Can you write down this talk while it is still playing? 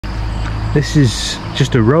This is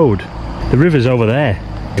just a road. The river's over there.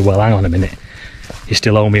 Well, hang on a minute. You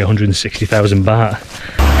still owe me 160,000 baht.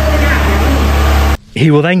 He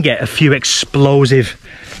will then get a few explosive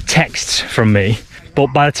texts from me, but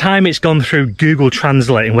by the time it's gone through Google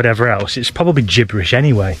Translate and whatever else, it's probably gibberish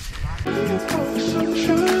anyway.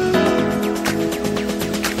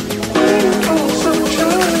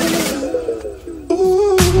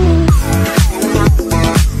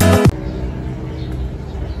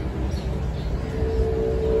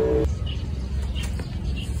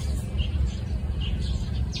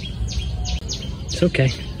 It's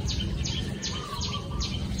okay.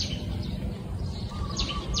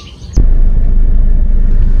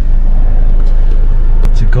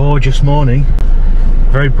 It's a gorgeous morning.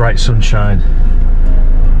 Very bright sunshine.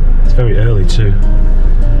 It's very early too.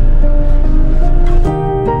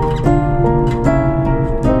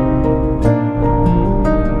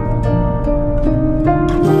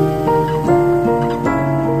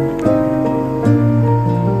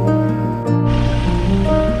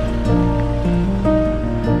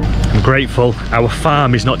 Grateful our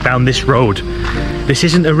farm is not down this road. This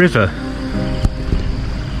isn't a river.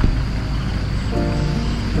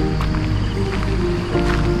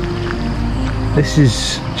 This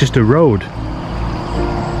is just a road.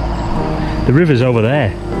 The river's over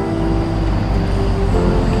there.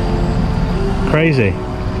 Crazy.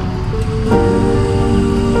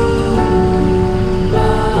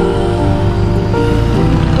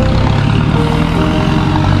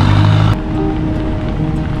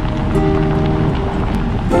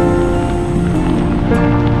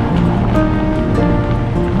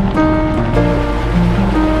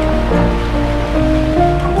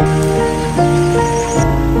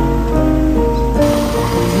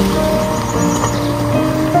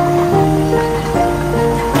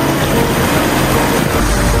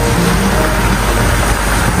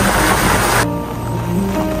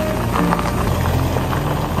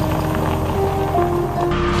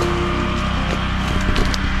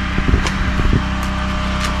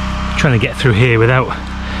 Trying to get through here without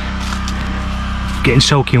getting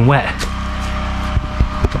soaking wet.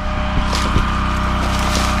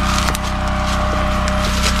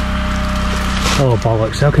 Oh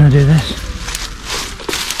bollocks, how can I do this?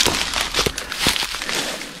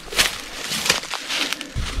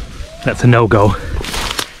 That's a no-go.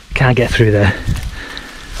 Can't get through there.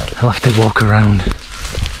 I'll have to walk around.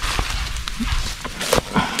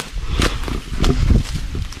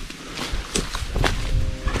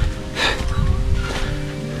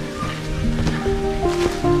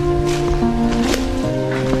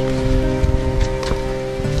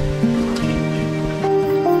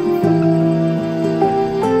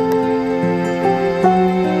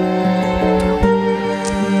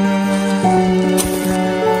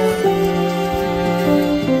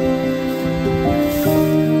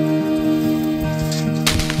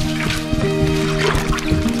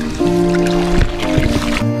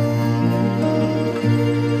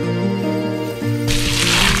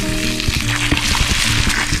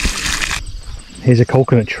 Here's a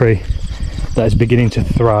coconut tree that is beginning to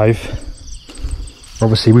thrive.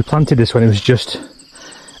 Obviously we planted this when it was just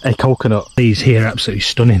a coconut. These here are absolutely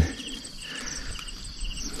stunning.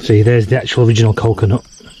 See, there's the actual original coconut.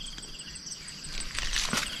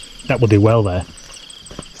 That will do well there.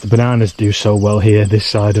 The bananas do so well here, this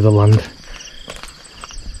side of the land.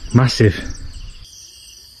 Massive.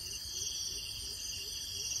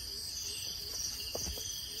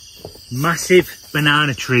 Massive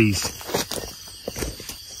banana trees.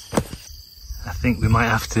 I think we might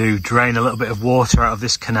have to drain a little bit of water out of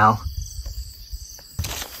this canal.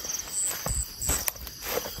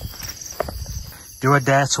 Do I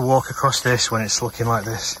dare to walk across this when it's looking like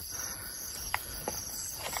this?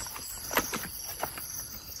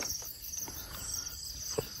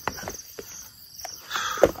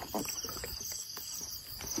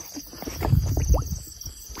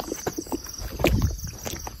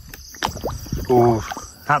 Ooh,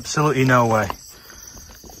 absolutely no way.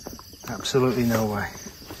 Absolutely no way.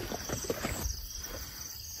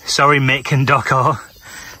 Sorry Mick and Doco,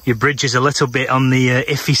 your bridge is a little bit on the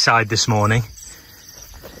iffy side this morning.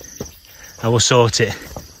 I will sort it.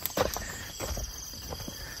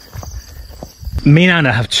 Me and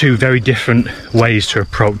Anna have two very different ways to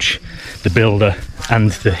approach the builder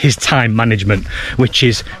and his time management, which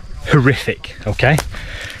is horrific, okay?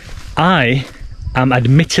 I am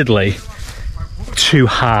admittedly too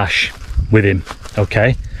harsh with him,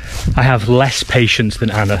 okay? I have less patience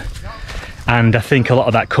than Anna, and I think a lot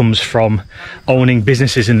of that comes from owning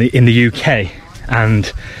businesses in the UK,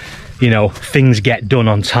 and you know, things get done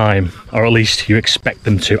on time, or at least you expect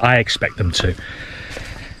them to. I expect them to.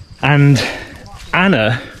 And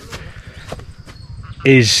Anna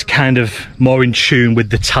is kind of more in tune with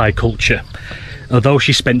the Thai culture. Although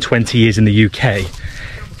she spent 20 years in the UK,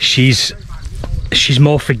 she's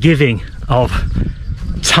more forgiving of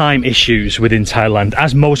time issues within Thailand,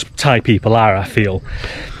 as most Thai people are, I feel.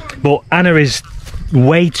 But Anna is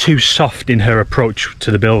way too soft in her approach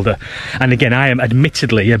to the builder, and again, I am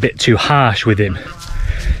admittedly a bit too harsh with him.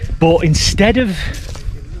 But instead of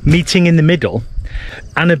meeting in the middle,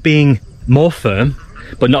 Anna being more firm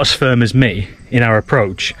but not as firm as me in our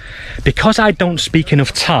approach, because I don't speak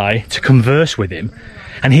enough Thai to converse with him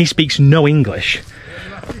and he speaks no English,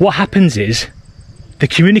 what happens is the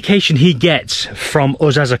communication he gets from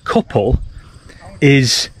us as a couple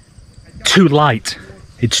is too light.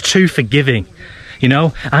 It's too forgiving. You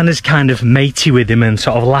know, Anna's kind of matey with him and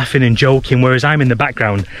sort of laughing and joking, whereas I'm in the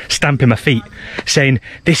background stamping my feet saying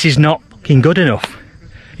this is not fucking good enough,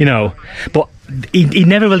 you know. But he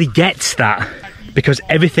never really gets that because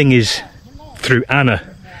everything is through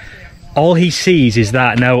Anna. All he sees is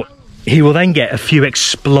that. Now he will then get a few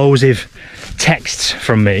explosive texts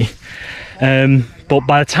from me, but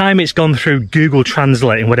by the time it's gone through Google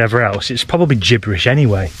Translate and whatever else, it's probably gibberish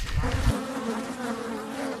anyway.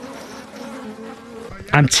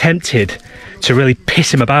 I'm tempted to really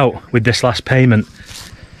piss him about with this last payment,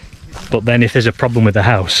 but then if there's a problem with the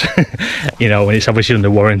house, you know, and it's obviously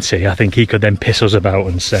under warranty, I think he could then piss us about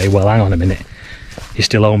and say, well, hang on a minute, you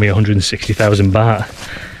still owe me 160,000 baht.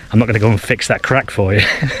 I'm not going to go and fix that crack for you.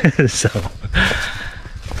 So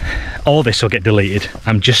all this will get deleted.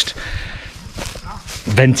 I'm just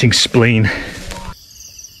venting spleen.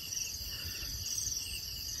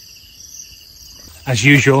 As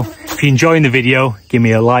usual, if you're enjoying the video, give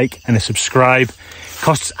me a like and a subscribe.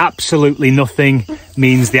 Costs absolutely nothing,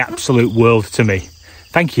 means the absolute world to me.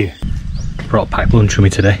 Thank you. Brought packed lunch for me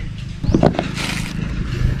today.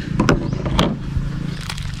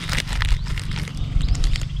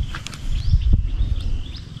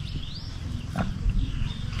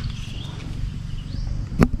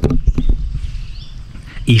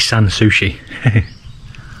 Isan sushi.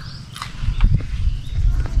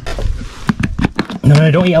 No,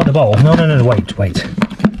 don't eat out the bowl. No, wait.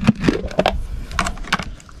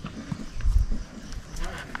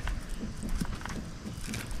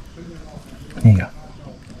 There you go.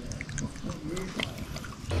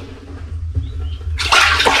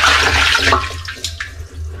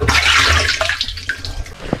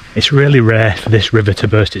 It's really rare for this river to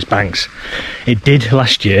burst its banks. It did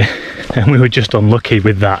last year, and we were just unlucky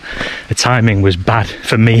with that. The timing was bad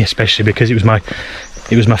for me, especially because it was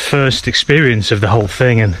my first experience of the whole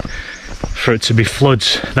thing, and for it to be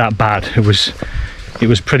floods that bad, it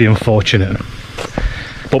was pretty unfortunate.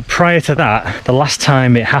 But prior to that, the last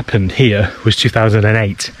time it happened here was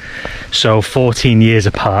 2008, so 14 years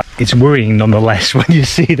apart. It's worrying nonetheless when you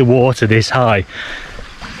see the water this high.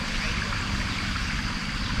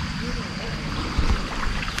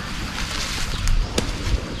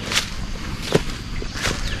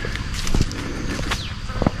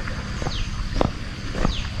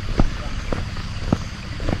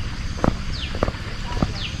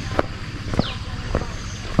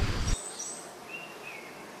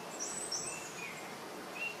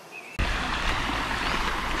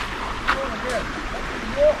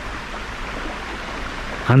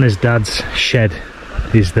 Anna's dad's shed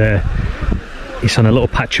is there. It's on a little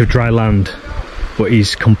patch of dry land, but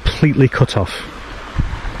he's completely cut off.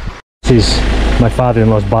 This is my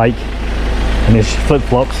father-in-law's bike and his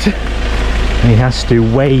flip-flops, and he has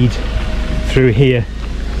to wade through here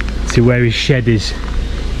to where his shed is.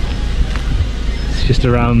 It's just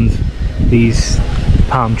around these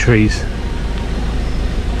palm trees.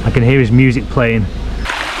 I can hear his music playing.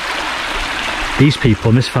 These people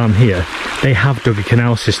on this farm here, they have dug a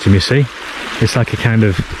canal system, you see. It's like a kind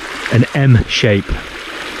of an M shape,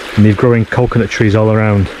 and they're growing coconut trees all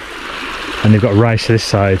around, and they've got rice to this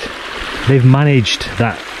side. They've managed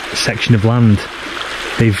that section of land.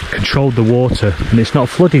 They've controlled the water, and it's not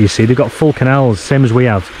flooded, you see. They've got full canals, same as we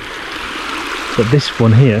have. But this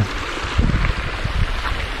one here,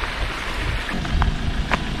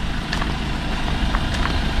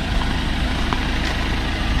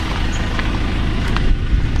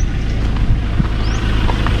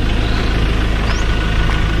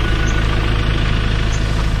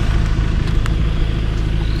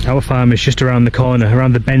 our farm is just around the corner,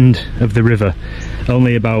 around the bend of the river,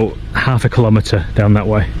 only about half a kilometre down that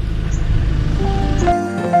way.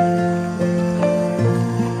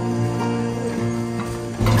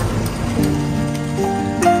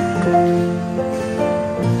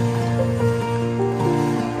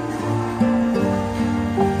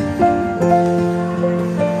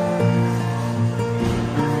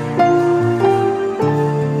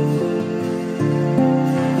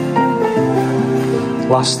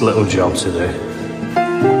 last little job to do.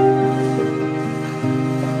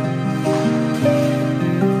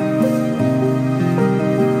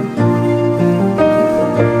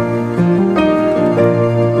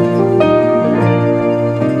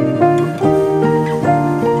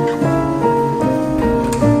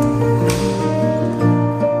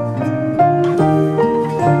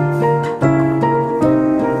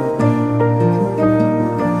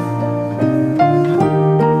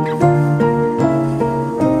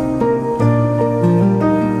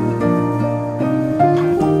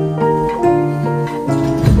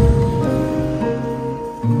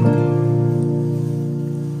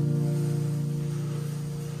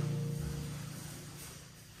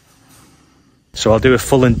 So I'll do a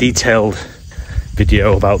full and detailed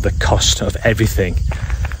video about the cost of everything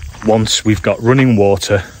once we've got running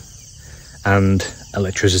water and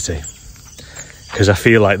electricity, because I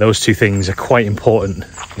feel like those two things are quite important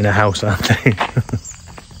in a house, aren't they?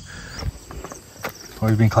 What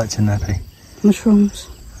have you been collecting there, P? Mushrooms.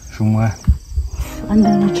 From where? Under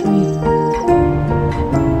a tree.